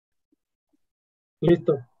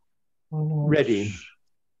Listo. Ready.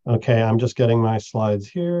 Okay, I'm just getting my slides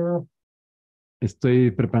here.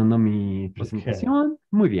 Estoy preparando mi presentación.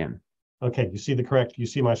 Muy bien. Okay, you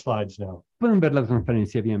see my slides now. Pueden ver la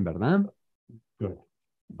conferencia bien, ¿verdad? Good.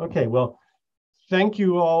 Okay, well, thank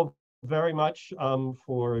you all very much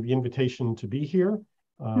for the invitation to be here.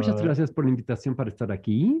 Muchas gracias por la invitación para estar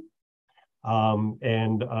aquí.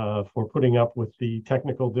 And for putting up with the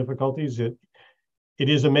technical difficulties. It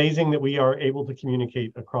is amazing that we are able to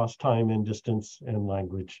communicate across time and distance and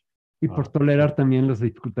language. Y por tolerar también las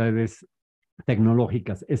dificultades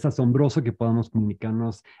tecnológicas. Es asombroso que podamos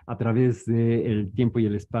comunicarnos a través del tiempo y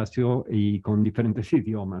el espacio y con diferentes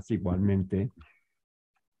idiomas igualmente.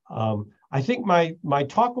 I think my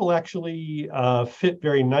talk will actually fit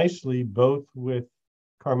very nicely both with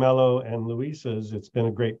Carmelo and Luisa's. It's been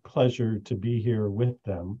a great pleasure to be here with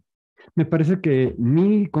them. Me parece que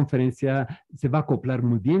mi conferencia se va a acoplar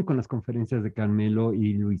muy bien con las conferencias de Carmelo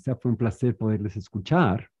y Luisa. Fue un placer poderles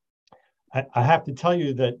escuchar. I have to tell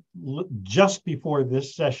you that just before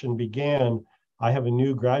this session began, I have a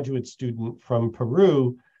new graduate student from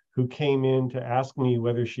Peru who came in to ask me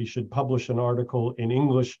whether she should publish an article in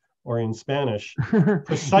English or in Spanish,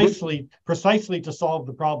 precisely to solve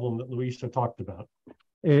the problem that Luisa talked about.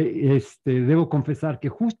 Debo confesar que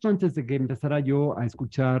justo antes de que empezara yo a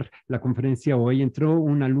escuchar la conferencia hoy, entró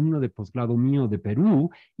un alumno de posgrado mío de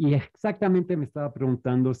Perú y exactamente me estaba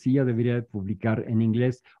preguntando si ella debería publicar en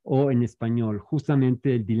inglés o en español,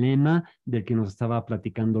 justamente el dilema del que nos estaba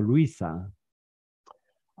platicando Luisa.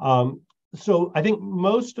 So I think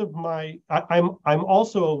most of I'm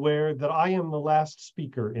also aware that I am the last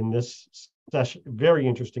speaker in this session, very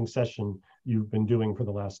interesting session you've been doing for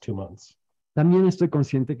the last 2 months. También estoy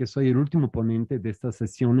consciente que soy el último ponente de estas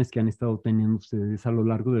sesiones que han estado teniendo ustedes a lo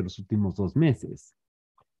largo de los últimos 2 meses.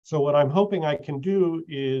 So what I'm hoping I can do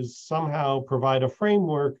is somehow provide a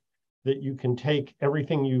framework that you can take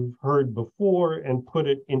everything you've heard before and put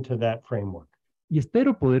it into that framework. Y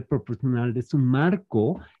espero poder proporcionarles un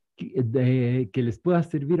marco que les pueda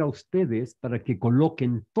servir a ustedes para que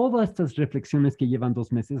coloquen todas estas reflexiones que llevan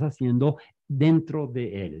 2 meses haciendo dentro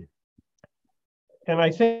de él. And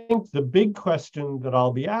I think the big question that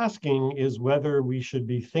I'll be asking is whether we should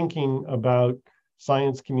be thinking about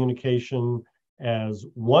science communication as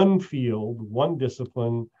one field, one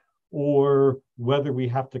discipline, or whether we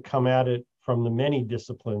have to come at it from the many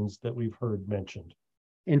disciplines that we've heard mentioned.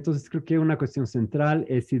 Entonces creo que una cuestión central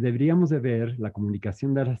es si deberíamos de ver la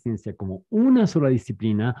comunicación de la ciencia como una sola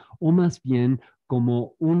disciplina o más bien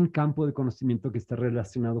como un campo de conocimiento que está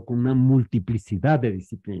relacionado con una multiplicidad de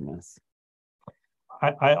disciplinas.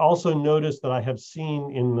 I also noticed that I have seen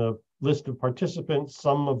in the list of participants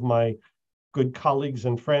some of my good colleagues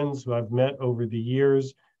and friends who I've met over the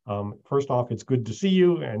years. First off, it's good to see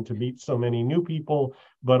you and to meet so many new people,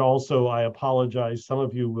 but also I apologize. Some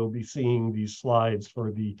of you will be seeing these slides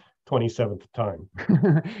for the 27th time.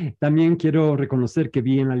 También quiero reconocer que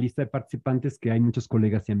vi en la lista de participantes que hay muchos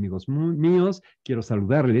colegas y amigos míos. Quiero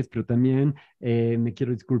saludarles, pero también me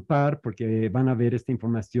quiero disculpar porque van a ver esta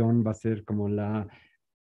información, va a ser como la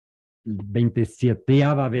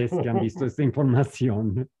 27ª vez que han visto esta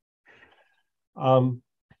información.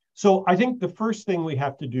 So I think the first thing we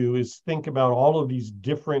have to do is think about all of these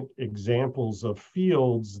different examples of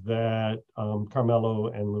fields that Carmelo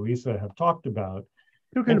and Luisa have talked about.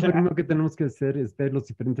 Creo que lo primero que tenemos que hacer es ver los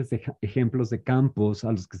diferentes ejemplos de campos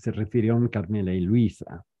a los que se refirieron Carmela y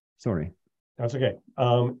Luisa. Sorry. That's okay.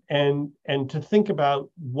 And to think about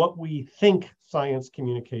what we think science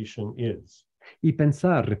communication is. Y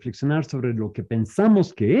pensar, reflexionar sobre lo que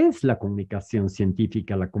pensamos que es la comunicación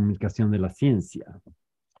científica, la comunicación de la ciencia.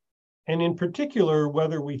 And in particular,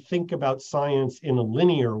 whether we think about science in a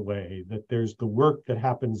linear way, that there's the work that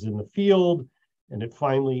happens in the field and it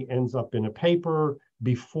finally ends up in a paper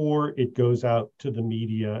before it goes out to the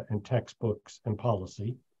media and textbooks and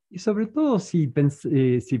policy. Y sobre todo si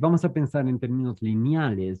vamos a pensar en términos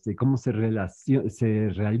lineales de cómo se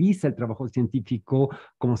realiza el trabajo científico,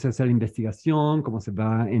 cómo se hace la investigación, cómo se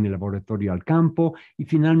va en el laboratorio al campo y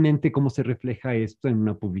finalmente cómo se refleja esto en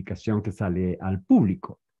una publicación que sale al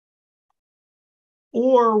público.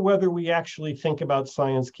 Or whether we actually think about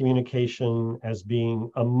science communication as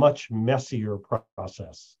being a much messier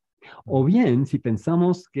process. O bien, si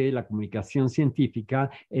pensamos que la comunicación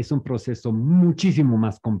científica es un proceso muchísimo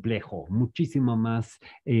más complejo, muchísimo más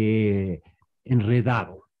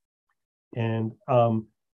enredado. And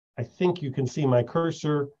I think you can see my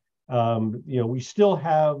cursor. We still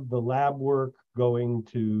have the lab work going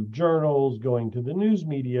to journals, going to the news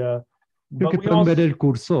media, Creo But que we pueden ver also, el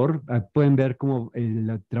cursor, pueden ver cómo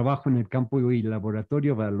el trabajo en el campo y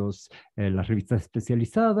laboratorio va a las revistas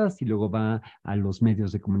especializadas y luego va a los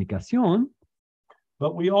medios de comunicación.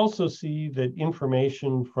 but we also see that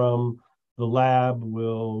information from the lab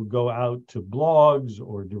will go out to blogs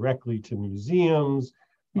or directly to museums.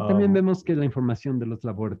 Y también vemos que la información de los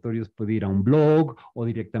laboratorios puede ir a un blog o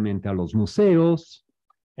directamente a los museos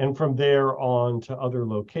And from there on to other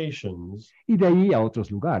locations. y de ahí a otros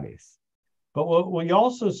lugares. But what we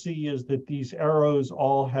also see is that these arrows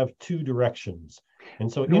all have two directions. And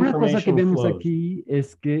so Pero una cosa que information vemos flows. aquí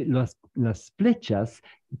es que las flechas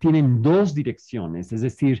tienen dos direcciones, es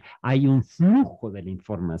decir, hay un flujo de la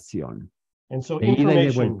información, And so de ida y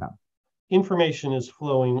de vuelta. information is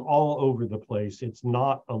flowing all over the place. It's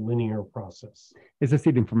not a linear process. Es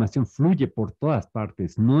decir, la información fluye por todas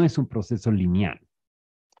partes, no es un proceso lineal.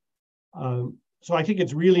 So I think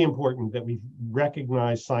it's really important that we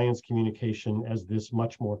recognize science communication as this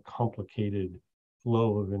much more complicated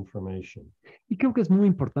flow of information. Y creo que es muy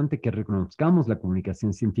importante que reconozcamos la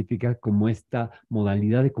comunicación científica como esta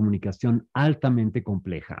modalidad de comunicación altamente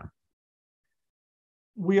compleja.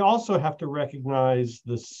 We also have to recognize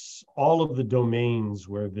all of the domains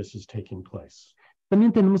where this is taking place.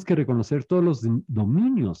 También tenemos que reconocer todos los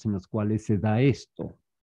dominios en los cuales se da esto.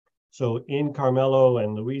 So in Carmelo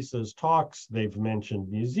and Luisa's talks, they've mentioned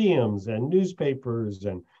museums and newspapers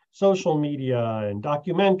and social media and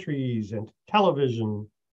documentaries and television.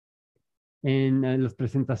 En las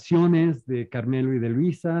presentaciones de Carmelo y de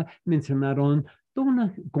Luisa mencionaron todo un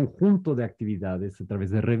conjunto de actividades a través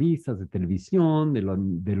de revistas, de televisión, de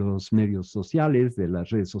los medios sociales, de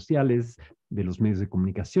las redes sociales, de los medios de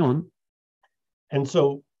comunicación. And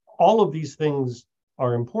so all of these things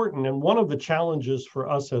are important. And one of the challenges for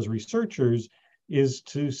us as researchers is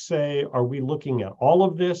to say, are we looking at all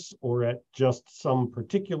of this or at just some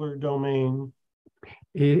particular domain?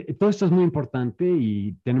 Todo esto es muy importante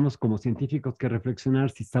y tenemos como científicos que reflexionar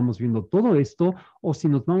si estamos viendo todo esto o si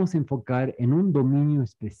nos vamos a enfocar en un dominio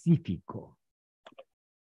específico.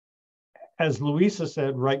 As Luisa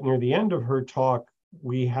said right near the end of her talk,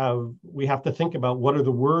 we have to think about what are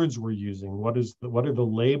the words we're using, what are the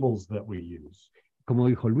labels that we use. Como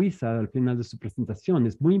dijo Luisa al final de su presentación,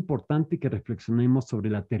 es muy importante que reflexionemos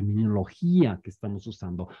sobre la terminología que estamos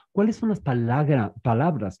usando. ¿Cuáles son las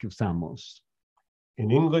palabras que usamos? In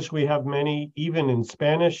English, we have many. Even in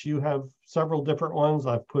Spanish, you have several different ones.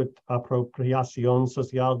 I've put apropiación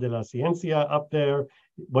social de la ciencia up there.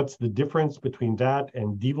 What's the difference between that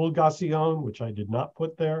and divulgación, which I did not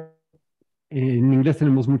put there? En inglés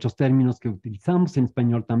tenemos muchos términos que utilizamos, en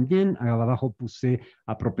español también. Abajo puse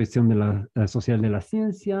apropiación social de la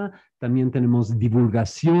ciencia. También tenemos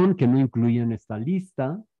divulgación, que no incluía en esta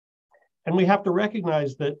lista. And we have to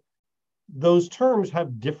recognize that those terms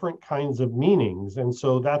have different kinds of meanings. And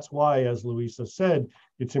so that's why, as Luisa said,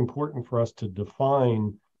 it's important for us to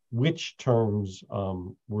define which terms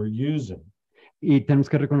we're using. Y tenemos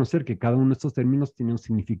que reconocer que cada uno de estos términos tiene un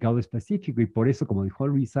significado específico y por eso, como dijo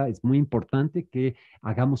Luisa, es muy importante que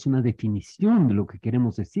hagamos una definición de lo que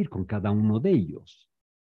queremos decir con cada uno de ellos.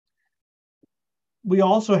 We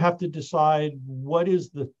also have to decide what is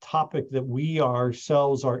the topic that we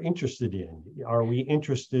ourselves are interested in. Are we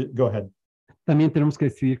interested? Go ahead. También tenemos que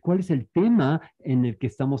decidir cuál es el tema en el que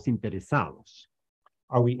estamos interesados.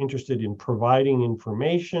 Are we interested in providing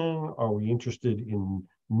information? Are we interested in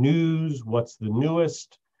news? What's the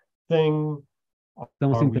newest thing?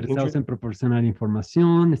 Estamos interesados en proporcionar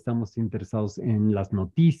información, estamos interesados en las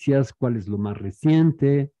noticias, cuál es lo más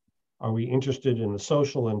reciente. Are we interested in the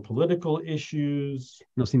social and political issues?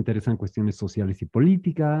 Nos interesan cuestiones sociales y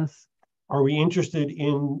políticas. Are we interested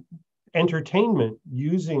in entertainment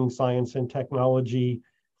using science and technology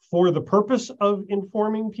for the purpose of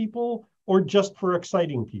informing people or just for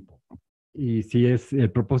exciting people? Y si el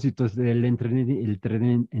propósito es el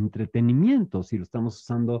entretenimiento, si lo estamos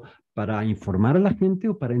usando para informar a la gente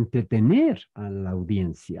o para entretener a la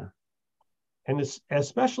audiencia. And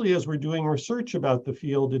especially as we're doing research about the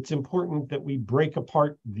field, it's important that we break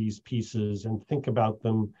apart these pieces and think about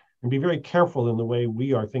them and be very careful in the way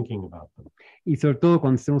we are thinking about them. Y sobre todo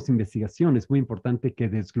cuando hacemos investigación, es muy importante que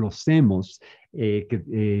desglosemos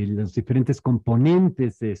los diferentes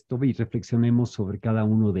componentes de esto y reflexionemos sobre cada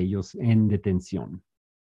uno de ellos en detención.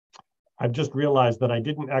 I've just realized that I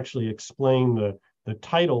didn't actually explain the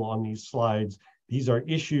title on these slides. These are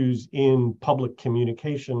issues in public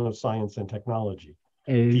communication of science and technology.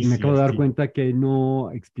 Me acabo de dar cuenta que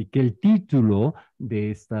no expliqué el título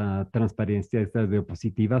de esta transparencia, de esta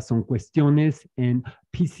diapositiva. Son cuestiones en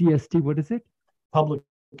PCST, what is it? Public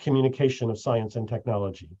Communication of Science and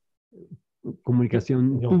Technology.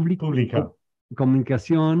 Comunicación pública.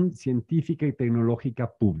 Comunicación científica y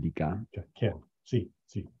tecnológica pública. Ken, sí.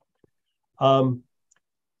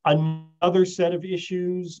 Another set of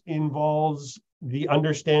issues involves the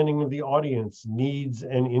understanding of the audience, needs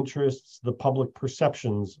and interests, the public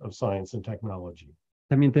perceptions of science and technology.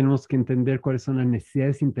 También tenemos que entender cuáles son las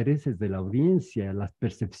necesidades e intereses de la audiencia, las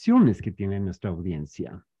percepciones que tiene nuestra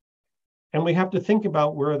audiencia. And we have to think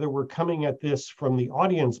about whether we're coming at this from the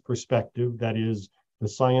audience perspective, that is, the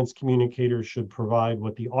science communicator should provide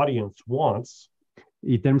what the audience wants.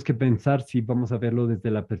 Y tenemos que pensar si vamos a verlo desde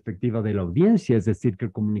la perspectiva de la audiencia, es decir, que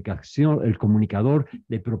el comunicador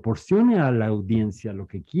le proporcione a la audiencia lo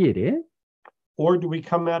que quiere. Or do we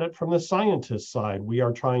come at it from the scientist side? We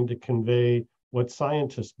are trying to convey what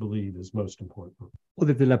scientists believe is most important. O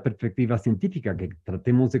desde la perspectiva científica, que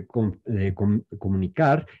tratemos de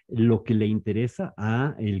comunicar lo que le interesa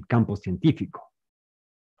a el campo científico.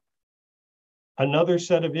 Another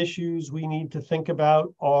set of issues we need to think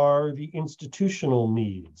about are the institutional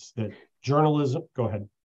needs that journalism, go ahead.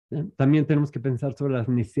 También tenemos que pensar sobre las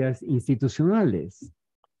necesidades institucionales.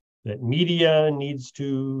 That media needs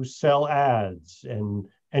to sell ads and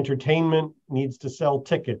entertainment needs to sell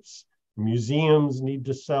tickets. Museums need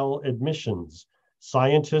to sell admissions.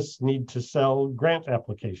 Scientists need to sell grant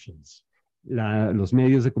applications. Los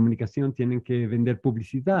medios de comunicación tienen que vender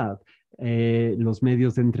publicidad, los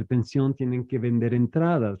medios de entretención tienen que vender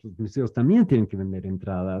entradas, los museos también tienen que vender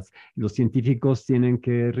entradas, los científicos tienen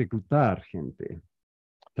que reclutar gente,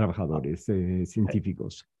 trabajadores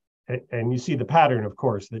científicos. And you see the pattern, of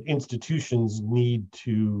course, that institutions need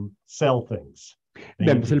to sell things.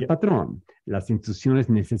 Vemos el patrón, las instituciones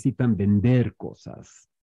necesitan vender cosas.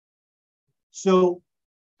 So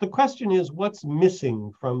the question is, what's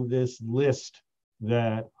missing from this list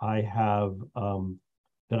that I have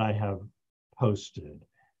posted?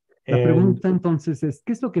 La pregunta entonces es,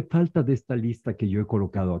 ¿qué es lo que falta de esta lista que yo he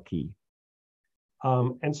colocado aquí?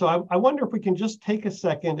 And so I wonder if we can just take a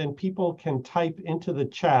second and people can type into the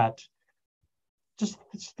chat, just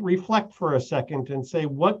reflect for a second and say,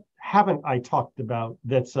 what haven't I talked about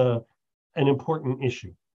that's an important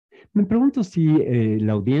issue? Me pregunto si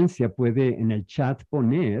la audiencia puede en el chat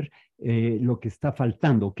poner lo que está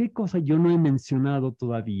faltando. ¿Qué cosa yo no he mencionado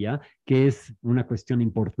todavía que es una cuestión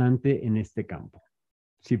importante en este campo?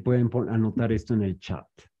 Si pueden anotar esto en el chat.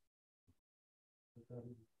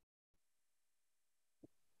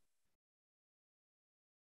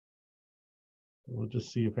 We'll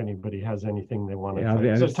just see if anybody has anything they want to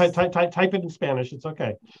type. So type it in Spanish, it's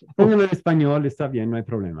okay. Pónganlo en español, está bien, no hay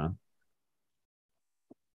problema.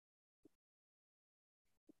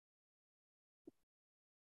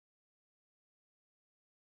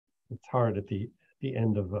 It's hard at the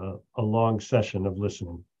end of a long session of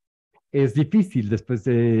listening. Es difícil después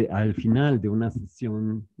al final de una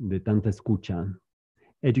sesión de tanta escucha.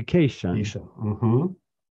 Education. Mm-hmm.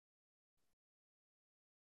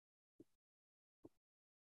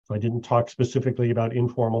 So I didn't talk specifically about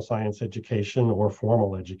informal science education or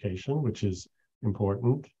formal education, which is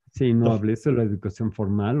important. Sí, no hablé sobre la educación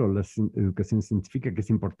formal o la educación científica, que es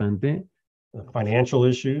importante. Financial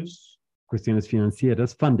issues. Cuestiones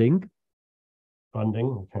financieras, funding. Funding,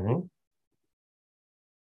 okay.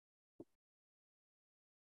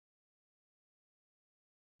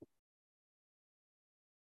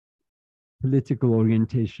 Political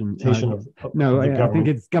orientation. No, I think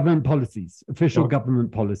it's government policies, official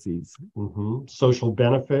government policies. Mm-hmm. Social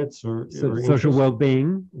benefits or social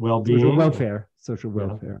well-being. Well-being. Social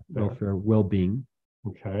welfare, well-being.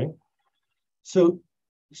 Okay.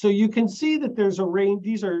 So you can see that there's a range.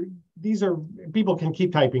 These are people can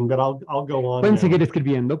keep typing, but I'll go on. Pueden seguir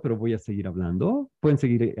escribiendo, pero voy a seguir hablando. Pueden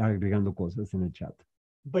seguir agregando cosas en el chat.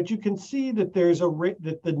 But you can see that there's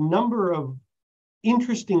that the number of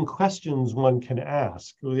interesting questions one can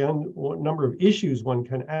ask, the number of issues one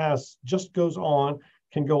can ask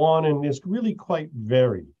can go on and is really quite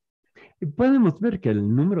varied. Podemos ver que el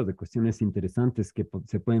número de cuestiones interesantes que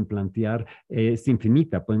se pueden plantear es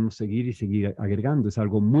infinita. Podemos seguir y seguir agregando. Es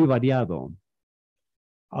algo muy variado.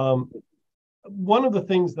 One of the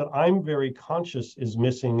things that I'm very conscious is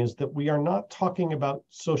missing is that we are not talking about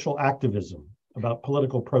social activism, about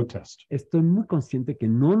political protest. Estoy muy consciente que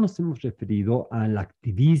no nos hemos referido al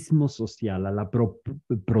activismo social, a la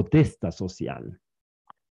protesta social.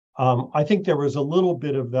 I think there was a little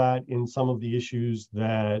bit of that in some of the issues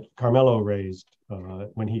that Carmelo raised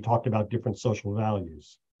when he talked about different social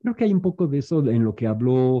values. Creo que hay un poco de eso en lo que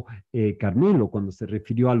habló Carmelo cuando se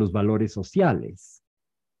refirió a los valores sociales.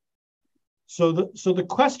 So the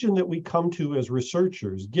question that we come to as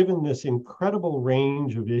researchers, given this incredible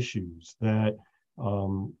range of issues that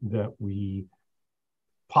that we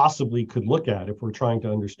possibly could look at if we're trying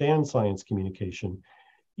to understand science communication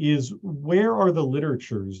is where are the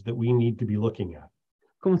literatures that we need to be looking at?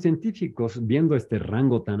 Como científicos, viendo este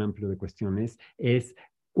rango tan amplio de cuestiones, es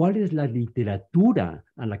cuál es la literatura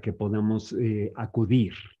a la que podemos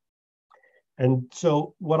acudir. And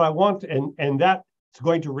so what I want, and that's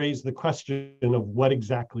going to raise the question of what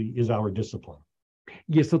exactly is our discipline.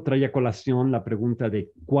 Y eso trae a colación la pregunta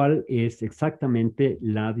de cuál es exactamente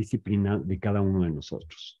la disciplina de cada uno de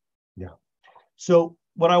nosotros. Yeah. So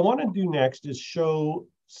what I want to do next is show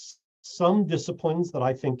some disciplines that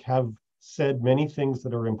I think have said many things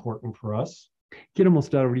that are important for us. Quiero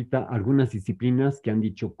mostrar ahorita algunas disciplinas que han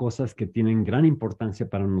dicho cosas que tienen gran importancia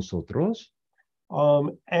para nosotros.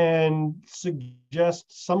 And suggest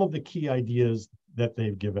some of the key ideas that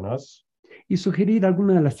they've given us. Y sugerir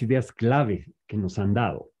algunas de las ideas clave que nos han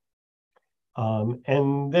dado.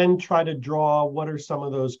 And then try to draw what are some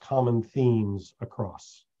of those common themes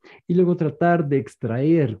across. Y luego tratar de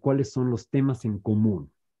extraer cuáles son los temas en común.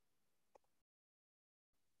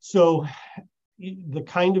 So the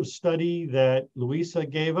kind of study that Luisa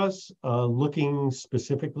gave us, looking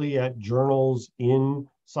specifically at journals in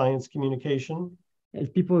science communication. El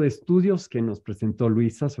tipo de estudios que nos presentó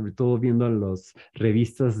Luisa, sobre todo viendo las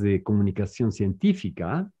revistas de comunicación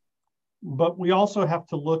científica. But we also have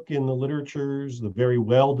to look in the literatures, the very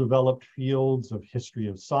well-developed fields of history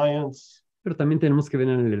of science. Pero también tenemos que ver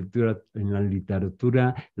en la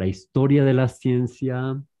literatura la historia de la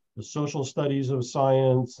ciencia. The social studies of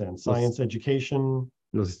science and science education.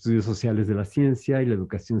 Los estudios sociales de la ciencia y la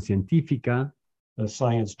educación científica. The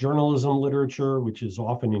science journalism literature, which is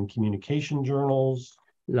often in communication journals.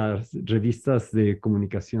 Las revistas de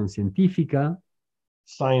comunicación científica.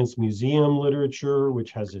 Science museum literature,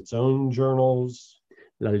 which has its own journals.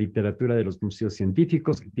 La literatura de los museos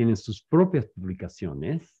científicos que tienen sus propias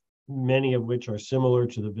publicaciones. Many of which are similar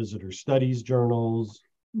to the visitor studies journals.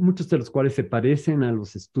 Muchos de los cuales se parecen a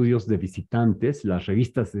los estudios de visitantes, las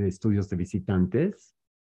revistas de estudios de visitantes.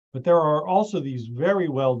 But there are also these very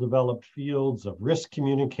well-developed fields of risk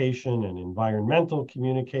communication and environmental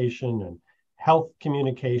communication and health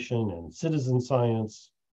communication and citizen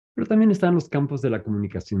science. Pero también están los campos de la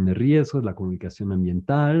comunicación de riesgos, la comunicación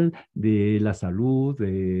ambiental, de la salud,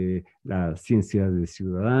 de la ciencia de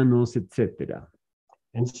ciudadanos, etc.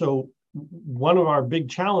 And so one of our big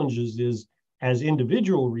challenges is, as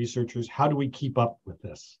individual researchers, how do we keep up with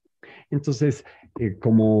this? Entonces,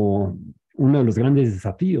 como uno de los grandes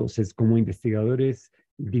desafíos es como investigadores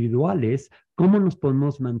individuales, ¿cómo nos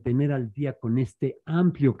podemos mantener al día con este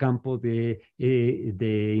amplio campo de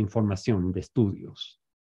información, de estudios?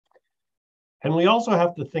 And we also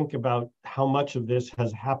have to think about how much of this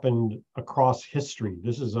has happened across history.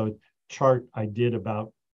 This is a chart I did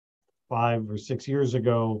about 5 or 6 years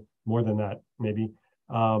ago, more than that, maybe.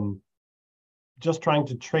 Just trying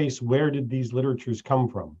to trace where did these literatures come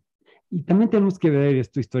from. Y también tenemos que ver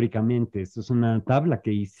esto históricamente. Esto es una tabla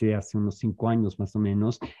que hice hace unos 5 años más o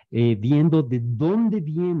menos, viendo de dónde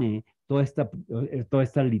viene toda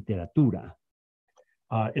esta literatura.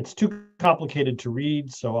 It's too complicated to read,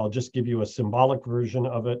 so I'll just give you a symbolic version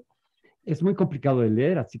of it. Es muy complicado de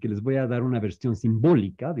leer, así que les voy a dar una versión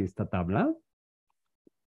simbólica de esta tabla.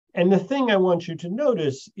 And the thing I want you to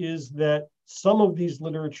notice is that some of these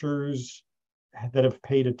literatures that have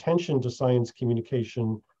paid attention to science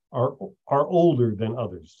communication are older than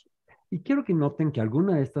others. Y quiero que noten que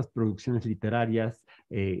algunas de estas producciones literarias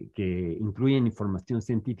que incluyen información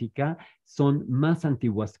científica son más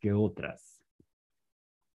antiguas que otras.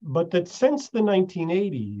 But that since the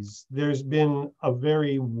 1980s, there's been a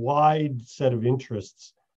very wide set of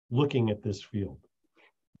interests looking at this field.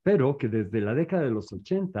 Pero que desde la década de los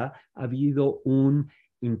 80 ha habido un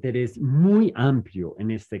interés muy amplio en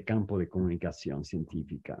este campo de comunicación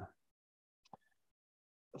científica.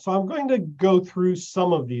 So I'm going to go through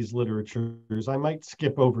some of these literatures. I might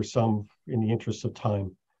skip over some in the interest of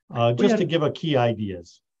time, just to give a key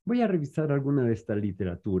ideas. Voy a revisar alguna de esta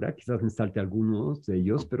literatura, quizás me salte algunos de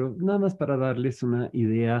ellos, pero nada más para darles una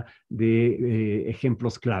idea de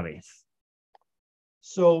ejemplos claves.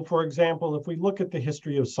 So, for example, if we look at the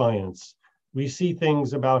history of science, we see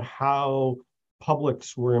things about how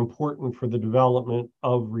publics were important for the development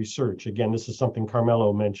of research. Again, this is something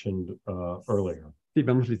Carmelo mentioned earlier. Si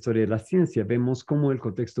vemos la historia de la ciencia, vemos cómo el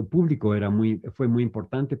contexto público fue muy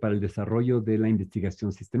importante para el desarrollo de la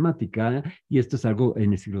investigación sistemática, y esto es algo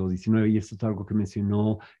en el siglo XIX, y esto es algo que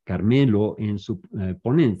mencionó Carmelo en su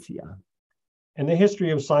ponencia. And the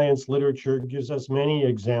history of science literature gives us many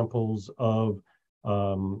examples of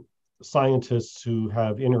scientists who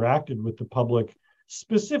have interacted with the public,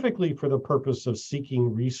 specifically for the purpose of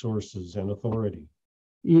seeking resources and authority.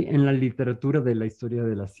 Y en la literatura de la historia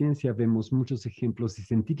de la ciencia vemos muchos ejemplos de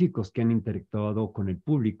científicos que han interactuado con el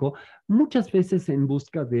público, muchas veces en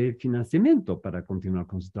busca de financiamiento para continuar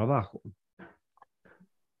con su trabajo.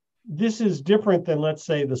 This is different than, let's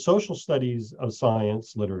say, the social studies of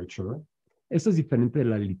science literature. Esto es diferente de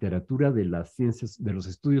la literatura de las ciencias, de los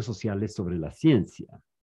estudios sociales sobre la ciencia,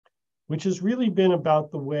 which has really been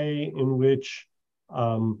about the way in which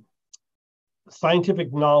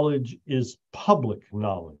scientific knowledge is public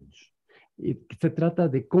knowledge. Y se trata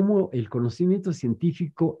de cómo el conocimiento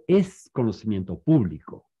científico es conocimiento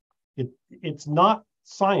público. It's not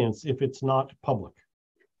science if it's not public.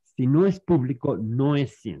 Si no es público, no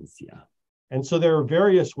es ciencia. And so there are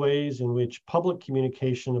various ways in which public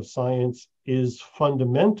communication of science is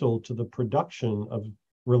fundamental to the production of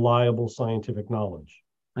reliable scientific knowledge.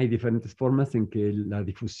 Hay diferentes formas en que la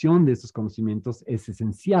difusión de estos conocimientos es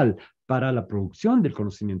esencial para la producción del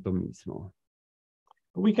conocimiento mismo.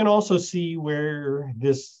 We can also see where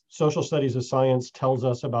this social studies of science tells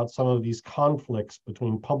us about some of these conflicts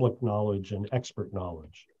between public knowledge and expert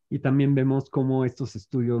knowledge. Y también vemos cómo estos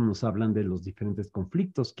estudios nos hablan de los diferentes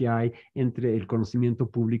conflictos que hay entre el conocimiento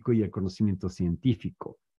público y el conocimiento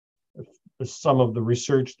científico. Some of the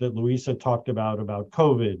research that Luisa talked about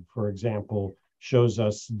COVID, for example, shows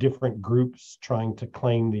us different groups trying to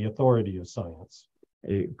claim the authority of science.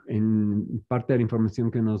 En parte de la información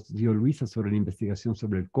que nos dio Luisa sobre la investigación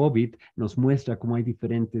sobre el COVID, nos muestra cómo hay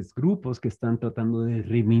diferentes grupos que están tratando de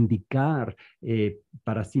reivindicar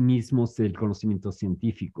para sí mismos el conocimiento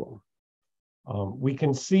científico. We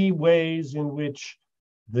can see ways in which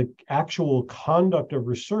the actual conduct of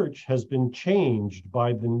research has been changed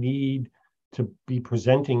by the need to be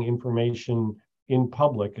presenting information in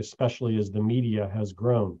public, especially as the media has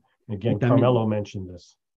grown. Again, Carmelo mentioned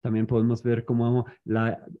this. También podemos ver cómo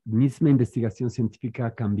la misma investigación científica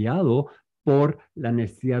ha cambiado por la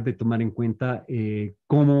necesidad de tomar en cuenta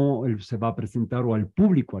cómo se va a presentar o al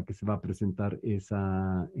público al que se va a presentar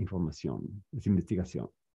esa información, esa investigación.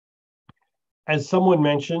 As someone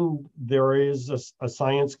mentioned, there is a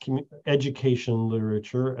science education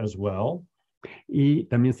literature as well. Y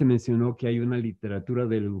también se mencionó que hay una literatura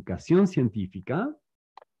de la educación científica.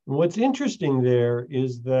 What's interesting there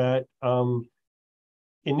is that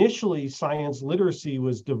initially, science literacy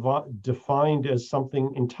was defined as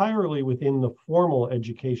something entirely within the formal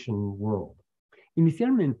education world.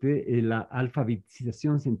 Inicialmente, la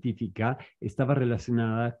alfabetización científica estaba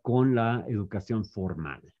relacionada con la educación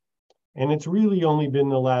formal. And it's really only been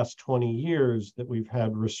the last 20 years that we've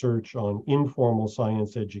had research on informal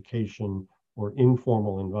science education or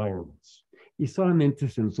informal environments. Y solamente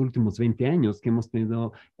es en los últimos 20 años que hemos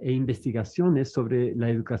tenido investigaciones sobre la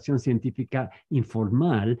educación científica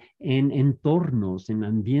informal en entornos, en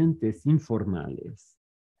ambientes informales.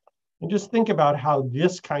 And just think about how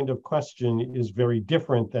this kind of question is very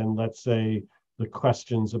different than, let's say, the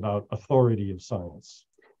questions about authority of science.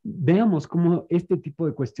 Veamos cómo este tipo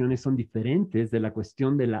de cuestiones son diferentes de la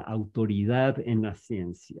cuestión de la autoridad en la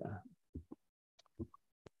ciencia.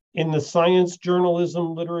 In the science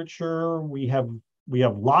journalism literature, we have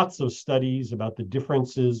lots of studies about the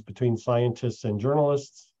differences between scientists and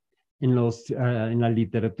journalists. En la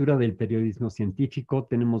literatura del periodismo científico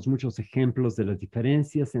tenemos muchos ejemplos de las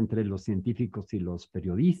diferencias entre los científicos y los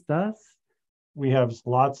periodistas. We have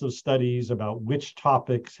lots of studies about which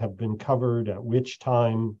topics have been covered at which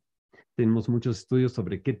time. Tenemos muchos estudios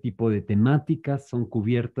sobre qué tipo de temáticas son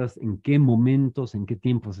cubiertas, en qué momentos, en qué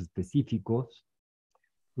tiempos específicos.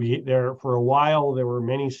 For a while, there were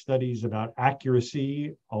many studies about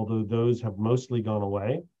accuracy, although those have mostly gone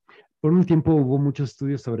away. Por un tiempo hubo muchos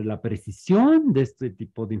estudios sobre la precisión de este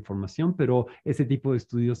tipo de información, pero ese tipo de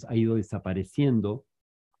estudios ha ido desapareciendo.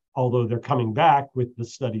 Although they're coming back with the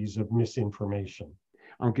studies of misinformation.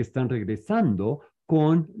 Aunque están regresando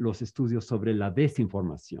con los estudios sobre la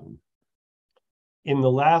desinformación. In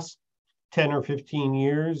the last 10 or 15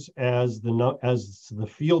 years, as the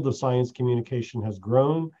field of science communication has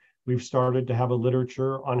grown, we've started to have a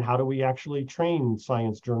literature on how do we actually train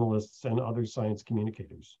science journalists and other science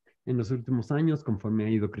communicators. En los últimos años, conforme ha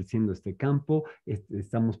ido creciendo este campo,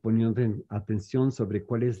 estamos poniendo atención sobre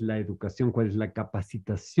cuál es la educación, cuál es la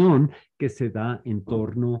capacitación que se da en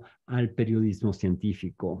torno al periodismo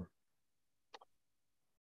científico.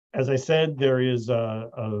 As I said, there is a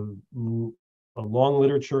long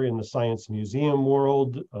literature in the science museum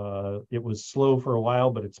world. It was slow for a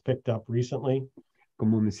while, but it's picked up recently.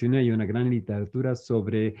 Como mencioné, hay una gran literatura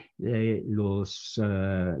sobre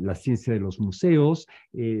la ciencia de los museos.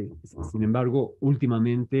 Sin embargo,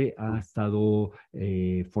 últimamente ha estado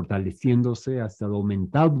fortaleciéndose, ha estado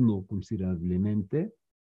aumentando considerablemente.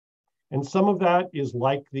 And some of that is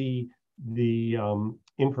like the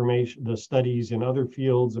information, the studies in other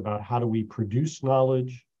fields about how do we produce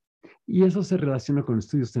knowledge. Y eso se relaciona con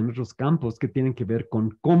estudios en otros campos que tienen que ver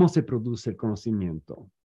con cómo se produce el conocimiento.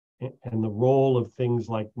 And the role of things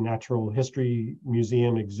like natural history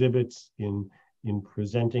museum exhibits in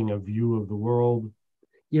presenting a view of the world.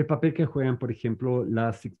 Y el papel que juegan, por ejemplo,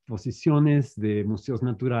 las exposiciones de museos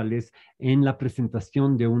naturales en la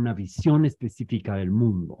presentación de una visión específica del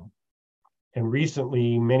mundo. And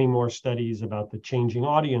recently, many more studies about the changing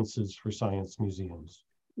audiences for science museums.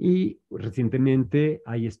 Y recientemente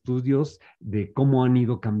hay estudios de cómo han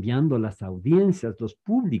ido cambiando las audiencias, los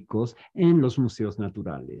públicos en los museos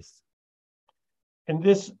naturales. And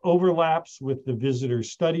this overlaps with the visitor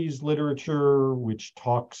studies literature, which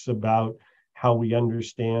talks about how we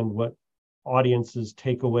understand what audiences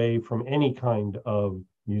take away from any kind of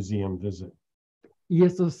museum visit. Y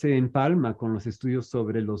esto se empalma con los estudios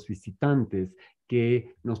sobre los visitantes,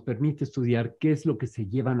 que nos permite estudiar qué es lo que se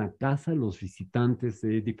llevan a casa los visitantes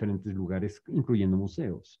de diferentes lugares, incluyendo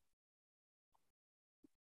museos.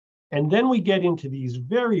 And then we get into these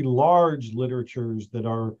very large literatures that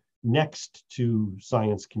are next to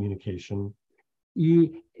science communication.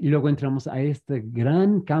 Y luego entramos a este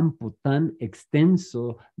gran campo tan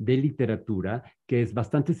extenso de literatura que es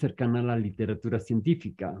bastante cercana a la literatura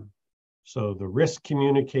científica. So the risk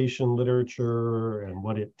communication literature and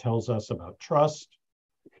what it tells us about trust.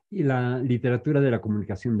 Y la literatura de la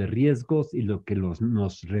comunicación de riesgos y lo que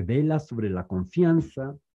nos revela sobre la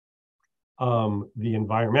confianza. The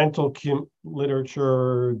environmental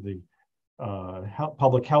literature, the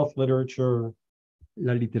public health literature.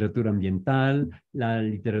 La literatura ambiental, la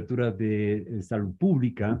literatura de salud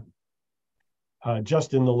pública.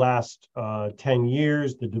 Just in the last 10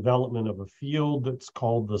 years, the development of a field that's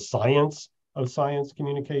called the science of science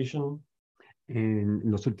communication. En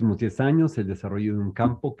los últimos 10 años, el desarrollo de un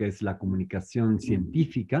campo que es la comunicación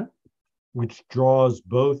científica, which draws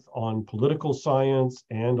both on political science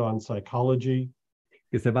and on psychology.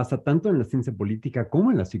 Que se basa tanto en la ciencia política como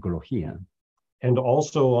en la psicología. And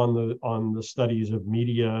also on the studies of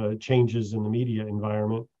media, changes in the media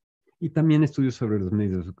environment. Y también estudios sobre los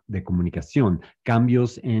medios de comunicación,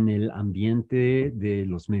 cambios en el ambiente de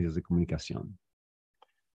los medios de comunicación.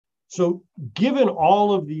 So, given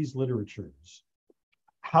all of these literatures,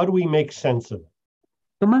 how do we make sense of it?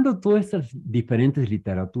 Tomando todas estas diferentes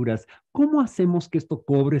literaturas, ¿cómo hacemos que esto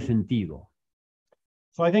cobre sentido?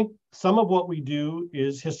 So I think some of what we do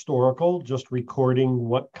is historical, just recording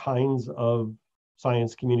what kinds of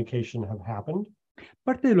science communication have happened.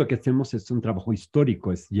 Parte de lo que hacemos es un trabajo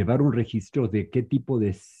histórico, es llevar un registro de qué tipo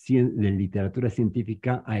de literatura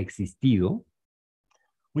científica ha existido.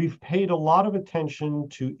 We've paid a lot of attention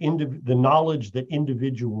to the knowledge that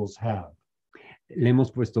individuals have. Le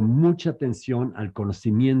hemos puesto mucha atención al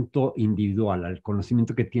conocimiento individual, al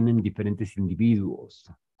conocimiento que tienen diferentes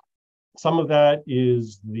individuos. Some of that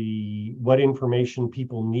is what information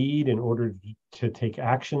people need in order to take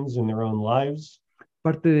actions in their own lives.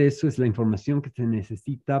 Parte de eso es la información que se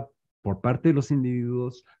necesita por parte de los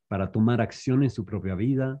individuos para tomar acción en su propia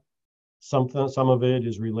vida. Some of it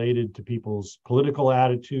is related to people's political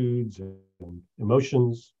attitudes and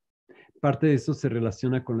emotions. Parte de eso se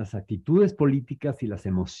relaciona con las actitudes políticas y las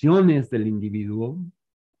emociones del individuo.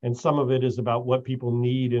 And some of it is about what people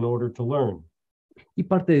need in order to learn. Y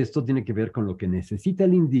parte de esto tiene que ver con lo que necesita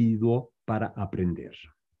el individuo para aprender.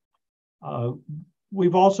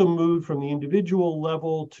 We've also moved from the individual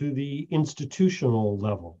level to the institutional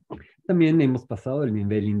level. También hemos pasado del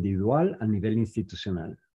nivel individual al nivel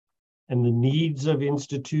institucional. And the needs of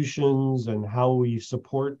institutions and how we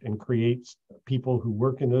support and create people who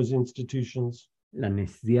work in those institutions. La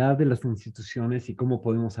necesidad de las instituciones y cómo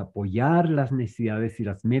podemos apoyar las necesidades y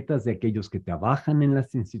las metas de aquellos que trabajan en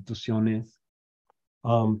las instituciones.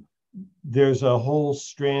 There's a whole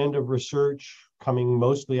strand of research coming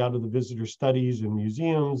mostly out of the visitor studies in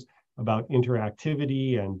museums about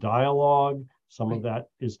interactivity and dialogue. Some of that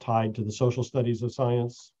is tied to the social studies of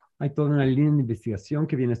science. Hay toda una línea de investigación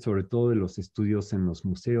que viene sobre todo de los estudios en los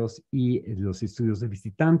museos y los estudios de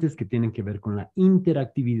visitantes que tienen que ver con la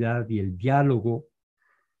interactividad y el diálogo.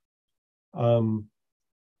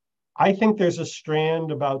 I think there's a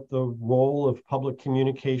strand about the role of public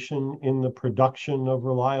communication in the production of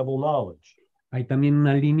reliable knowledge. Hay también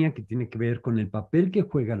una línea que tiene que ver con el papel que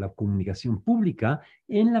juega la comunicación pública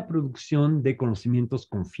en la producción de conocimientos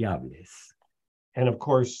confiables. And of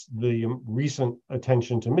course, the recent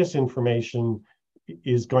attention to misinformation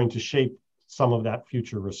is going to shape some of that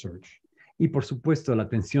future research. Y por supuesto, la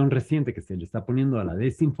atención reciente que se le está poniendo a la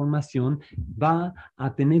desinformación va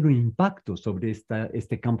a tener un impacto sobre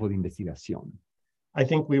este campo de investigación. I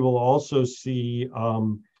think we will also see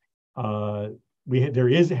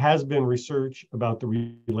has been research about the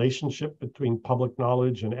relationship between public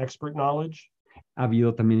knowledge and expert knowledge. Ha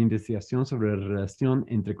habido también investigación sobre la relación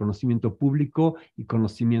entre conocimiento público y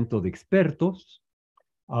conocimiento de expertos.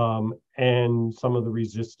 And some of the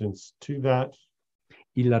resistance to that.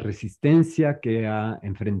 Y la resistencia que ha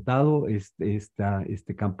enfrentado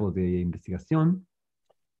este campo de investigación.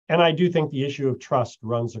 And I do think the issue of trust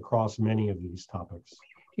runs across many of these topics.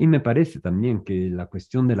 Y me parece también que la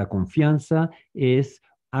cuestión de la confianza es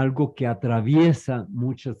algo que atraviesa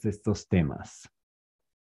muchos de estos temas.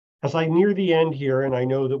 As I near the end here, and I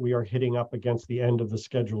know that we are hitting up against the end of the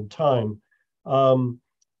scheduled time,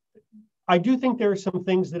 I do think there are some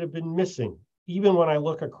things that have been missing, even when I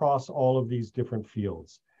look across all of these different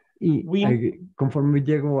fields. Y conforme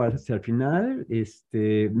llego hacia el final,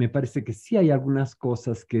 me parece que sí hay algunas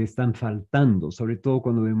cosas que están faltando, sobre todo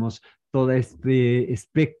cuando vemos todo este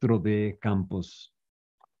espectro de campos.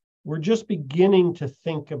 We're just beginning to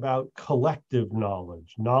think about collective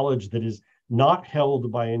knowledge, knowledge that is not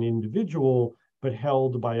held by an individual, but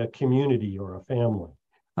held by a community or a family.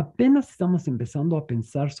 Apenas estamos empezando a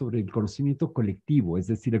pensar sobre el conocimiento colectivo, es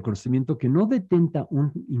decir, el conocimiento que no detenta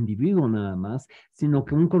un individuo nada más, sino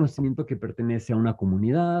que un conocimiento que pertenece a una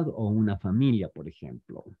comunidad o una familia, por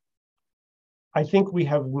ejemplo. I think we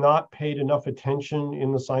have not paid enough attention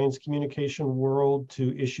in the science communication world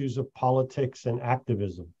to issues of politics and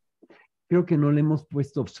activism. Creo que no le hemos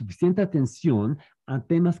puesto suficiente atención a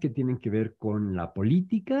temas que tienen que ver con la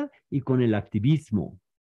política y con el activismo.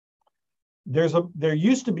 There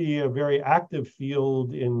used to be a very active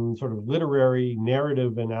field in sort of literary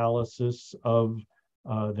narrative analysis of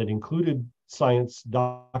that included science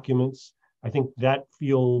documents. I think that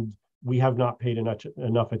field we have not paid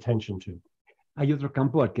enough attention to. Hay otro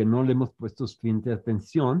campo al que no le hemos puesto suficiente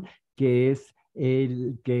atención, que es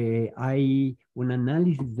el que hay un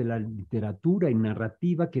análisis de la literatura y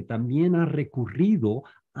narrativa que también ha recurrido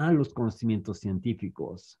a los conocimientos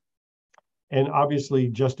científicos. And obviously,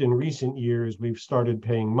 just in recent years, we've started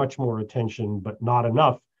paying much more attention, but not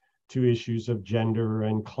enough, to issues of gender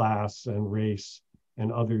and class and race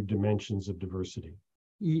and other dimensions of diversity.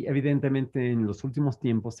 Y evidentemente en los últimos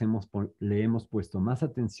tiempos le hemos puesto más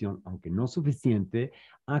atención, aunque no suficiente,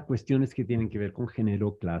 a cuestiones que tienen que ver con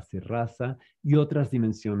género, clase, raza y otras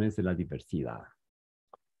dimensiones de la diversidad.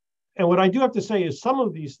 And what I do have to say is some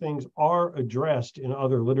of these things are addressed in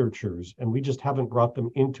other literatures, and we just haven't brought them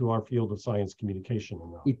into our field of science communication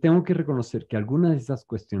enough. Y tengo que reconocer que algunas de esas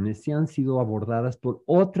cuestiones sí han sido abordadas por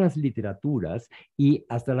otras literaturas y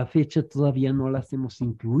hasta la fecha todavía no las hemos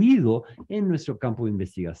incluido en nuestro campo de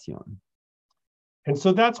investigación. And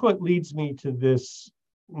so that's what leads me to this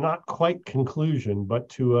not quite conclusion, but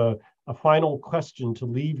to a final question to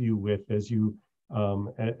leave you with as you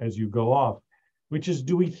go off, which is,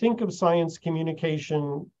 do we think of science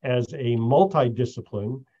communication as a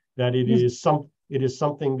multidiscipline, that it is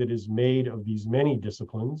something that is made of these many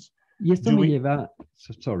disciplines? Y esto me lleva,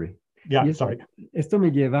 sorry. Yeah, sorry. Esto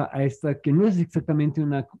me lleva a esta que no es exactamente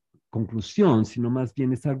una conclusión, sino más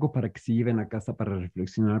bien es algo para que se lleven a casa para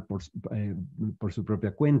reflexionar por su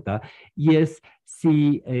propia cuenta, y es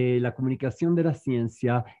si la comunicación de la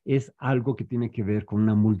ciencia es algo que tiene que ver con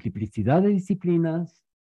una multiplicidad de disciplinas.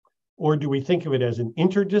 Or do we think of it as an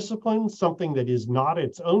interdiscipline, something that is not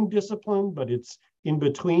its own discipline, but it's in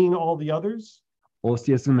between all the others? O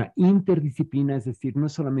si es una interdisciplina, es decir, no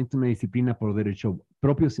es solamente una disciplina por derecho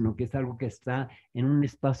propio, sino que es algo que está en un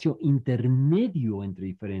espacio intermedio entre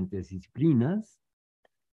diferentes disciplinas.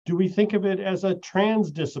 Do we think of it as a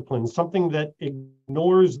transdiscipline, something that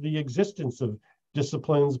ignores the existence of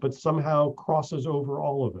disciplines, but somehow crosses over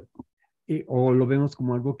all of it? O lo vemos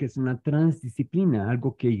como algo que es una transdisciplina,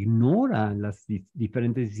 algo que ignora las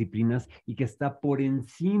diferentes disciplinas y que está por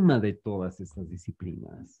encima de todas estas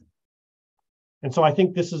disciplinas. And so I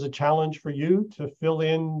think this is a challenge for you to fill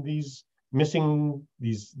in these missing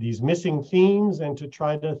themes and to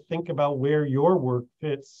try to think about where your work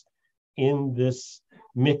fits in this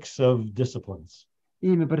mix of disciplines.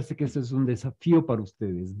 Y me parece que eso es un desafío para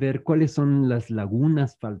ustedes, ver cuáles son las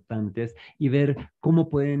lagunas faltantes y ver cómo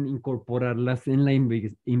pueden incorporarlas en la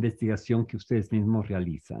investigación que ustedes mismos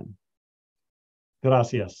realizan.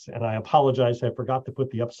 Gracias. And I apologize, I forgot to put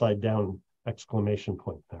the upside down exclamation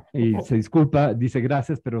point there. Y se disculpa, dice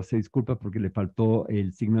gracias, pero se disculpa porque le faltó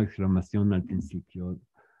el signo de exclamación al principio.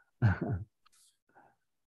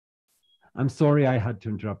 I'm sorry I had to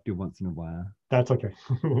interrupt you once in a while. That's okay.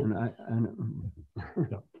 Yeah.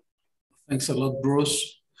 Thanks a lot,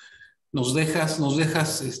 Bruce.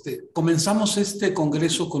 Comenzamos este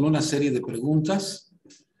congreso con una serie de preguntas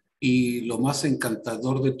y lo más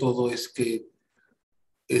encantador de todo es que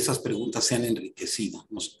esas preguntas se han enriquecido.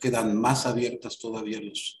 Nos quedan más abiertas todavía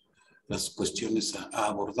las cuestiones a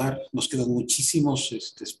abordar. Nos quedan muchísimos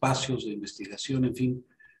espacios de investigación, en fin.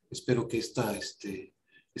 Espero que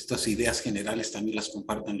estas ideas generales también las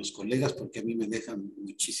compartan los colegas, porque a mí me dejan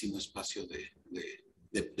muchísimo espacio de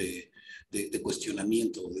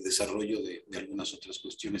cuestionamiento, de desarrollo de algunas otras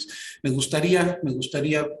cuestiones. Me gustaría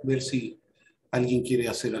ver si alguien quiere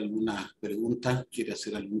hacer alguna pregunta, quiere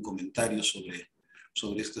hacer algún comentario sobre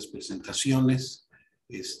estas presentaciones.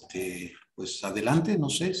 Pues adelante, no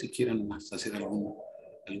sé si quieren hacer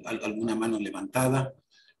alguna mano levantada.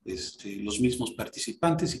 Los mismos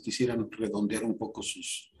participantes, si quisieran redondear un poco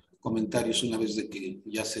sus comentarios una vez de que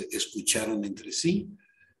ya se escucharon entre sí,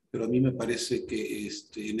 pero a mí me parece que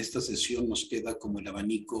en esta sesión nos queda como el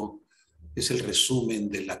abanico, es el resumen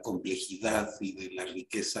de la complejidad y de la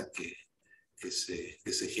riqueza que se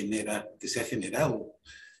ha generado,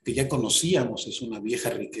 que ya conocíamos, es una vieja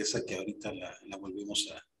riqueza que ahorita la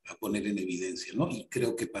volvemos a poner en evidencia, ¿no? Y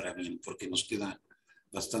creo que para bien, porque nos queda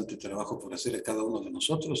bastante trabajo por hacer a cada uno de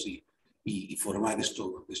nosotros y formar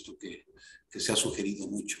esto que se ha sugerido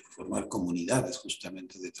mucho, formar comunidades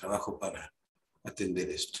justamente de trabajo para atender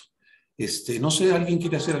esto. No sé, ¿alguien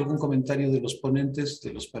quiere hacer algún comentario de los ponentes,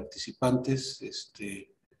 de los participantes?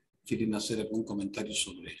 ¿Quieren hacer algún comentario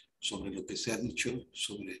sobre lo que se ha dicho,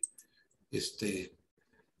 sobre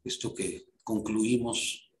esto que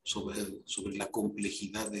concluimos sobre la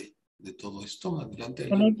complejidad de todo esto? Adelante.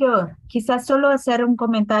 Yo quizás solo hacer un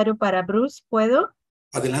comentario para Bruce, ¿puedo?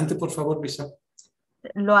 Adelante, por favor, Lisa.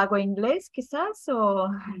 ¿Lo hago en inglés quizás o...?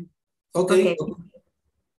 Okay.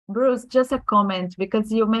 Bruce, just a comment,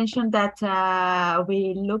 because you mentioned that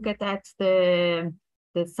we look at the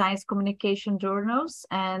science communication journals,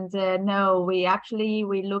 and no, we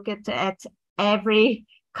look at every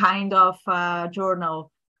kind of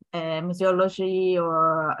journal, museology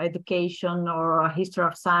or education or history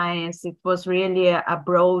of science. It was really a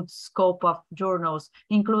broad scope of journals,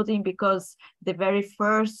 including because the very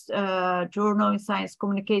first journal in science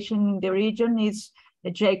communication in the region is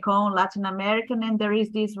JCON Latin American, and there is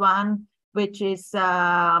this one which is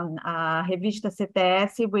Revista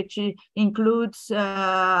CTS, which includes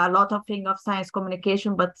a lot of things of science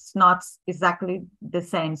communication, but it's not exactly the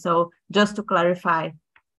same. So just to clarify.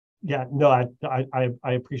 Yeah, no, I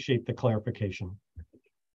appreciate the clarification.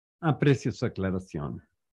 Aprecio su aclaración.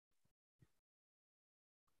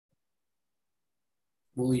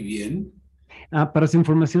 Muy bien. Para su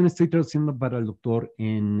información, estoy traduciendo para el doctor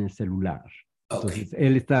en celular. Entonces,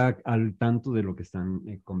 él está al tanto de lo que están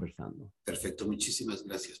conversando. Perfecto, muchísimas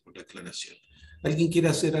gracias por la aclaración. ¿Alguien quiere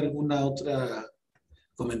hacer alguna otra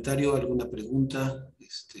comentario, alguna pregunta,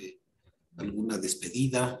 alguna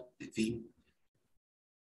despedida, en fin?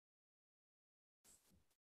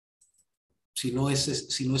 Si no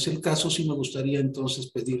es el caso, sí me gustaría entonces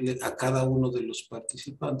pedirle a cada uno de los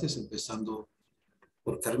participantes, empezando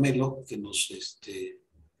por Carmelo, que nos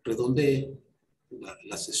redondee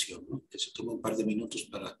la sesión, ¿no? Que se tome un par de minutos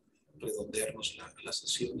para redondearnos la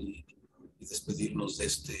sesión y despedirnos de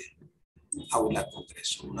este aula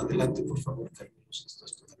congreso. Adelante, por favor, Carlos, si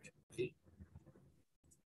estás todavía ahí.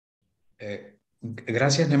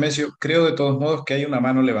 Gracias, Nemesio. Creo de todos modos que hay una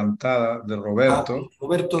mano levantada de Roberto.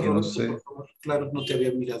 Roberto, no sé. por favor. Claro, no te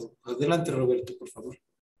había mirado. Adelante, Roberto, por favor.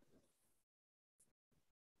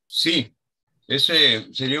 Sí,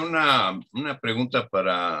 sería una pregunta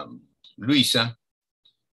para Luisa,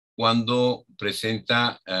 cuando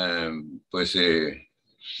presenta la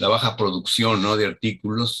baja producción, ¿no?, de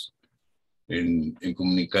artículos en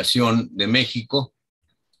Comunicación de México.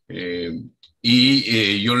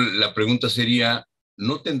 La pregunta sería,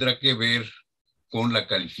 ¿no tendrá que ver con la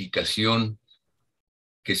calificación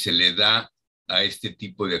que se le da a este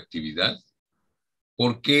tipo de actividad?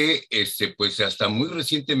 Porque pues hasta muy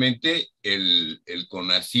recientemente el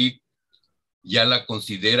CONACYT ya la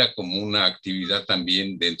considera como una actividad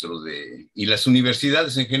también y las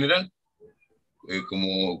universidades en general,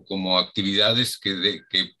 como actividades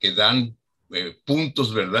que dan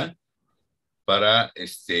puntos, ¿verdad?, para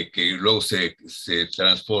que luego se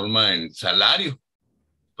transforma en salario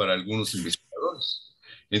para algunos investigadores.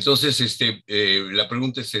 Entonces, la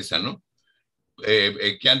pregunta es esa, ¿no?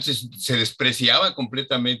 Que antes se despreciaba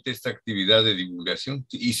completamente esta actividad de divulgación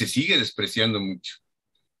y se sigue despreciando mucho.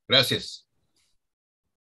 Gracias.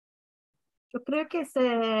 Yo creo que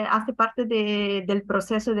se hace parte del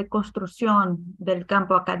proceso de construcción del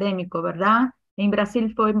campo académico, ¿verdad? En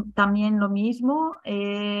Brasil fue también lo mismo,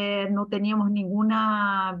 no teníamos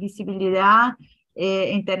ninguna visibilidad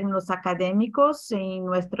en términos académicos en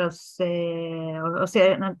nuestros, o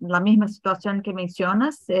sea, la misma situación que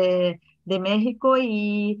mencionas de México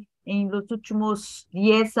y en los últimos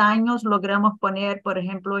 10 años logramos poner, por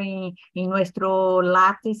ejemplo, en nuestro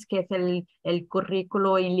látiz, que es el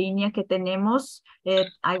currículo en línea que tenemos,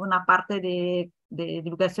 hay una parte de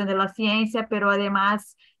divulgación de la ciencia, pero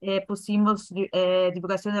además pusimos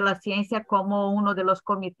divulgación de la ciencia como uno de los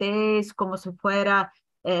comités, como si fuera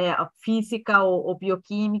física o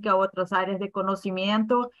bioquímica, otras áreas de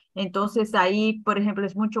conocimiento. Entonces ahí, por ejemplo,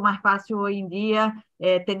 es mucho más fácil hoy en día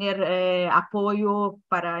tener apoyo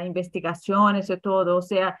para investigaciones y todo. O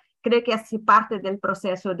sea, creo que hace parte del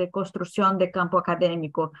proceso de construcción de campo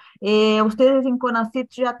académico. ¿Ustedes en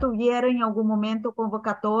CONACYT ya tuvieron en algún momento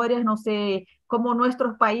convocatorias? No sé, como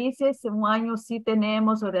nuestros países, un año sí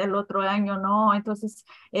tenemos, el otro año no. Entonces,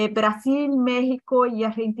 Brasil, México y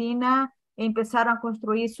Argentina empezaron a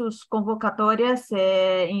construir sus convocatorias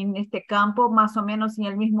en este campo más o menos en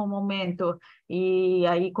el mismo momento y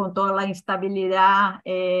ahí con toda la instabilidad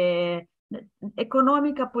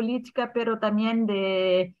económica, política, pero también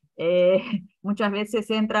de muchas veces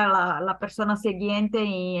entra la persona siguiente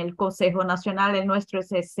y el Consejo Nacional, el nuestro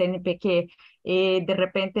es el CNPq, de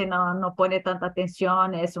repente no pone tanta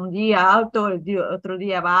atención, es un día alto, otro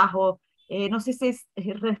día bajo. No sé si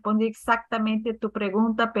respondí exactamente tu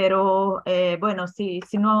pregunta, pero bueno, si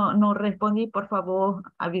no respondí, por favor,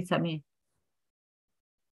 avísame.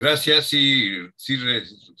 Gracias, sí,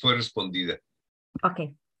 fue respondida. Ok.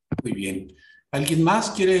 Muy bien. ¿Alguien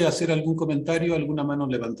más quiere hacer algún comentario? ¿Alguna mano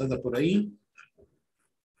levantada por ahí?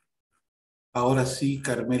 Ahora sí,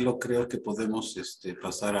 Carmelo, creo que podemos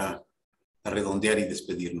pasar a redondear y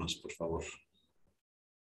despedirnos, por favor.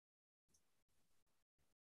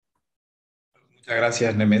 Muchas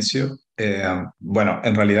gracias, Nemesio. Bueno,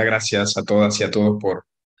 en realidad gracias a todas y a todos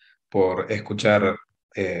por escucharme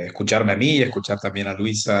a mí y escuchar también a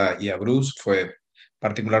Luisa y a Bruce. Fue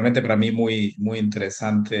particularmente para mí muy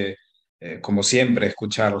interesante, como siempre,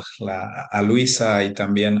 escuchar a Luisa y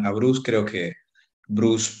también a Bruce. Creo que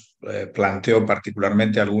Bruce planteó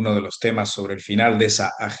particularmente algunos de los temas sobre el final de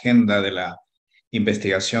esa agenda de la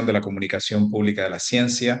investigación de la comunicación pública de la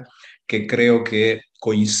ciencia, que creo que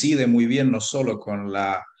coincide muy bien no solo con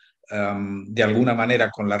de alguna manera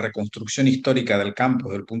con la reconstrucción histórica del campo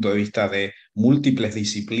desde el punto de vista de múltiples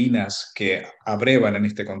disciplinas que abrevan en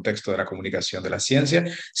este contexto de la comunicación de la ciencia,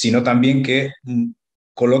 sino también que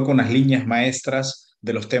coloca unas líneas maestras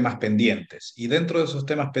de los temas pendientes. Y dentro de esos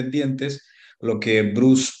temas pendientes, lo que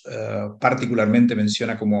Bruce particularmente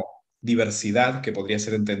menciona como diversidad, que podría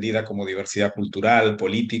ser entendida como diversidad cultural,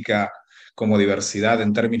 política, como diversidad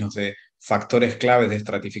en términos de factores claves de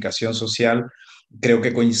estratificación social, creo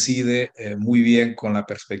que coincide muy bien con la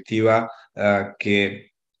perspectiva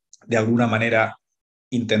que de alguna manera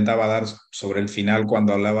intentaba dar sobre el final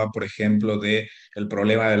cuando hablaba, por ejemplo, de el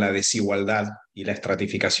problema de la desigualdad y la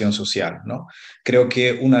estratificación social, ¿no? Creo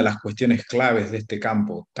que una de las cuestiones claves de este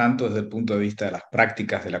campo, tanto desde el punto de vista de las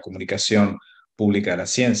prácticas de la comunicación pública de la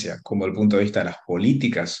ciencia, como desde el punto de vista de las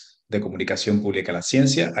políticas de comunicación pública de la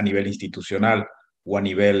ciencia, a nivel institucional o a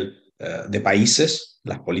nivel de países,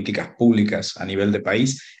 las políticas públicas a nivel de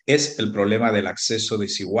país, es el problema del acceso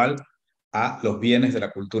desigual a los bienes de la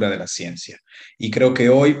cultura de la ciencia. Y creo que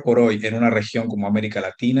hoy por hoy, en una región como América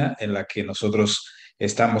Latina, en la que nosotros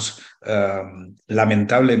estamos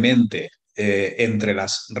lamentablemente entre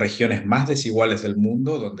las regiones más desiguales del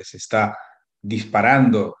mundo, donde se está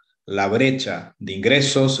disparando la brecha de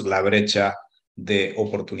ingresos, la brecha de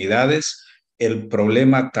oportunidades, el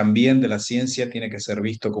problema también de la ciencia tiene que ser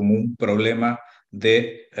visto como un problema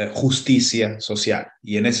de justicia social.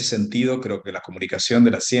 Y en ese sentido, creo que la comunicación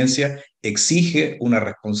de la ciencia exige una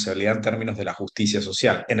responsabilidad en términos de la justicia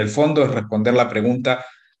social. En el fondo es responder la pregunta,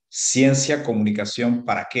 ciencia, comunicación,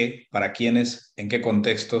 ¿para qué? ¿Para quiénes? ¿En qué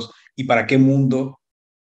contextos? ¿Y para qué mundo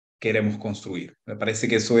queremos construir? Me parece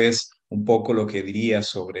que eso es un poco lo que diría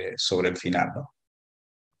sobre el final, ¿no?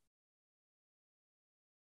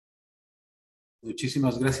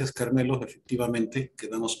 Muchísimas gracias, Carmelo. Efectivamente,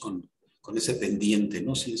 quedamos con ese pendiente,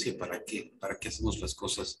 ¿no? Ciencia, ¿para qué? ¿Para qué hacemos las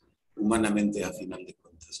cosas humanamente a final de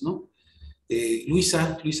cuentas, ¿no?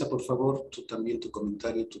 Luisa, por favor, tú también, tu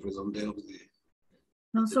comentario, tu redondeo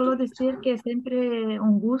No solo decir que siempre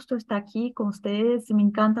un gusto estar aquí con ustedes, me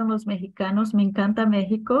encantan los mexicanos, me encanta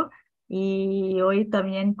México y hoy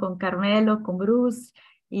también con Carmelo, con Bruce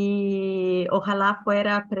y ojalá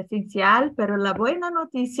fuera presencial, pero la buena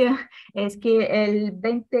noticia es que el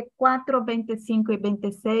 24, 25 y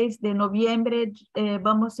 26 de noviembre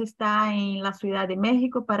vamos a estar en la Ciudad de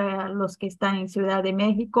México. Para los que están en Ciudad de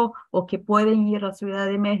México o que pueden ir a Ciudad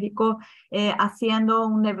de México, haciendo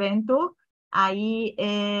un evento ahí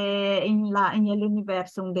en el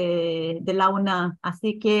universo de la UNAM.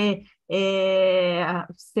 Así que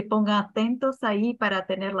se pongan atentos ahí para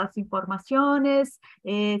tener las informaciones.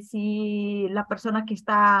 Si la persona que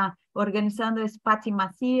está organizando es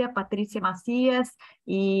Patricia Macías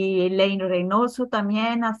y Lane Reynoso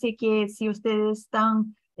también. Así que si ustedes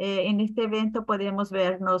están en este evento, podemos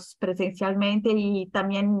vernos presencialmente. Y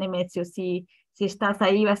también, Nemesio, si estás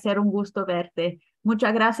ahí, va a ser un gusto verte.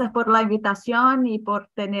 Muchas gracias por la invitación y por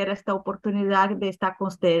tener esta oportunidad de estar con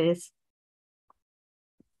ustedes.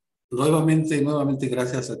 Nuevamente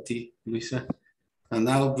gracias a ti, Luisa. And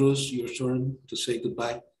now, Bruce, your turn to say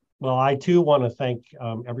goodbye. Well, I too want to thank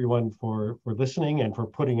everyone for listening and for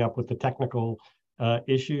putting up with the technical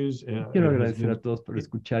issues. Quiero agradecer a todos por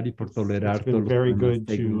escuchar y por tolerar todos los very problemas good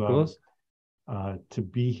técnicos. to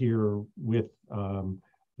be here with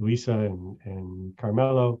Luisa and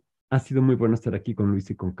Carmelo. Ha sido muy bueno estar aquí con Luis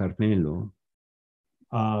y con Carmelo.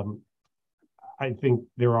 I think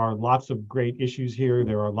there are lots of great issues here.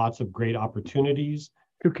 There are lots of great opportunities.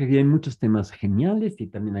 Creo que hay muchos temas geniales y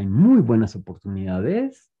también hay muy buenas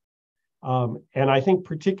oportunidades. And I think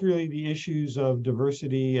particularly the issues of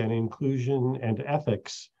diversity and inclusion and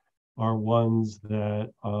ethics are ones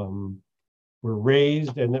that were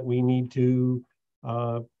raised and that we need to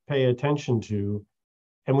pay attention to.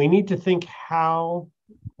 And we need to think how,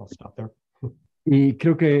 I'll stop there. Y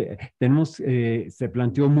creo que tenemos, se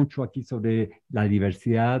planteó mucho aquí sobre la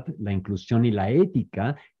diversidad, la inclusión y la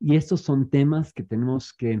ética, y estos son temas que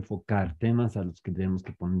tenemos que enfocar, temas a los que tenemos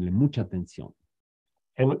que ponerle mucha atención.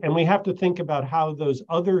 And we have to think about how those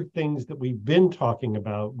other things that we've been talking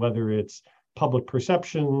about, whether it's public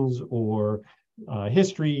perceptions or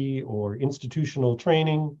history or institutional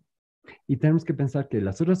training. Y tenemos que pensar que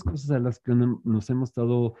las otras cosas a las que nos hemos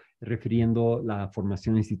estado refiriendo, la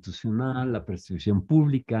formación institucional, la percepción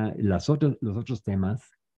pública, los otros temas.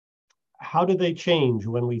 How do they change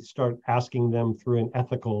when we start asking them through an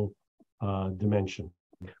ethical dimension?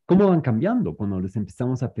 ¿Cómo van cambiando cuando les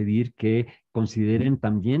empezamos a pedir que consideren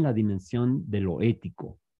también la dimensión de lo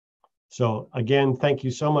ético? So again, thank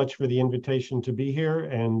you so much for the invitation to be here,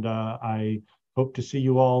 and I hope to see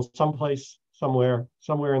you all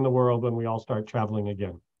somewhere in the world when we all start traveling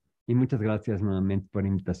again. Y muchas gracias nuevamente por la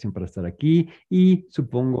invitación para estar aquí y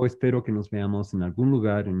espero que nos veamos en algún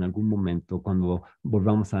lugar, en algún momento, cuando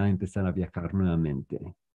volvamos a empezar a viajar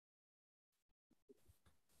nuevamente.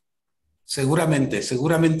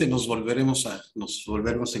 Seguramente nos volveremos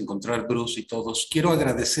a encontrar, Bruce y todos. Quiero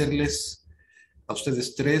agradecerles a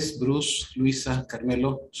ustedes tres, Bruce, Luisa,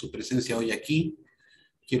 Carmelo, su presencia hoy aquí.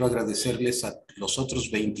 Quiero agradecerles a los otros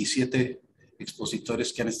 27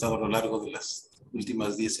 expositores que han estado a lo largo de las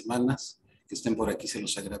últimas 10 semanas, que estén por aquí, se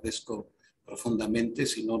los agradezco profundamente.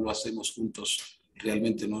 Si no lo hacemos juntos,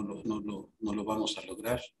 realmente no lo vamos a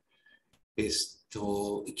lograr.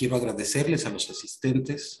 Quiero agradecerles a los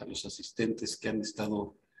asistentes que han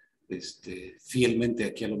estado fielmente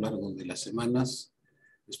aquí a lo largo de las semanas.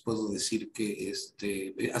 Les puedo decir que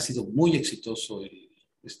ha sido muy exitoso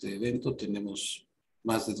este evento. Tenemos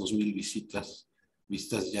más de 2,000 vistas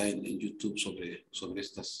ya en YouTube sobre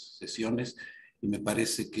estas sesiones, y me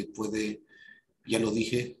parece que ya lo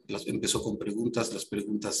dije, empezó con preguntas, las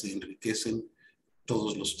preguntas se enriquecen,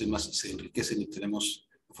 todos los temas se enriquecen y tenemos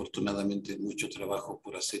afortunadamente mucho trabajo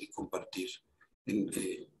por hacer y compartir en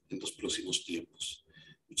los próximos tiempos.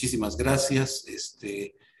 Muchísimas gracias.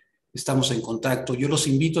 Estamos en contacto. Yo los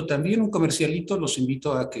invito también, un comercialito, los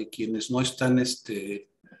invito a que quienes no están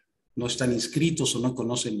inscritos o no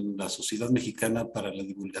conocen la Sociedad Mexicana para la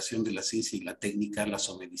Divulgación de la Ciencia y la Técnica, la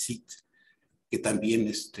SOMEDICIT, que también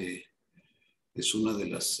es una de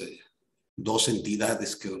las 2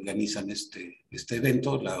 entidades que organizan este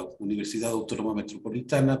evento, la Universidad Autónoma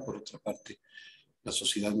Metropolitana, por otra parte la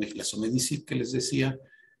SOMEDICIT que les decía.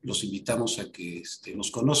 Los invitamos a que nos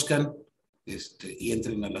conozcan y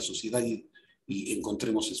entren a la sociedad y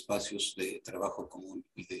encontremos espacios de trabajo común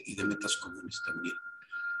y de metas comunes también.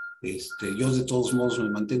 Yo de todos modos me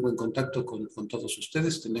mantengo en contacto con todos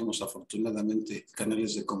ustedes. Tenemos afortunadamente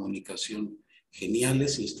canales de comunicación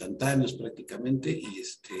geniales, instantáneos prácticamente,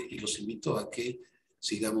 y los invito a que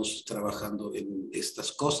sigamos trabajando en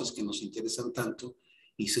estas cosas que nos interesan tanto,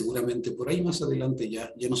 y seguramente por ahí más adelante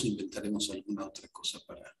ya nos inventaremos alguna otra cosa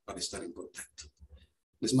para estar en contacto.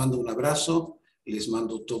 Les mando un abrazo, Les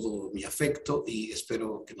mando todo mi afecto y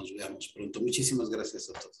espero que nos veamos pronto. Muchísimas gracias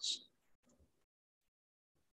a todos.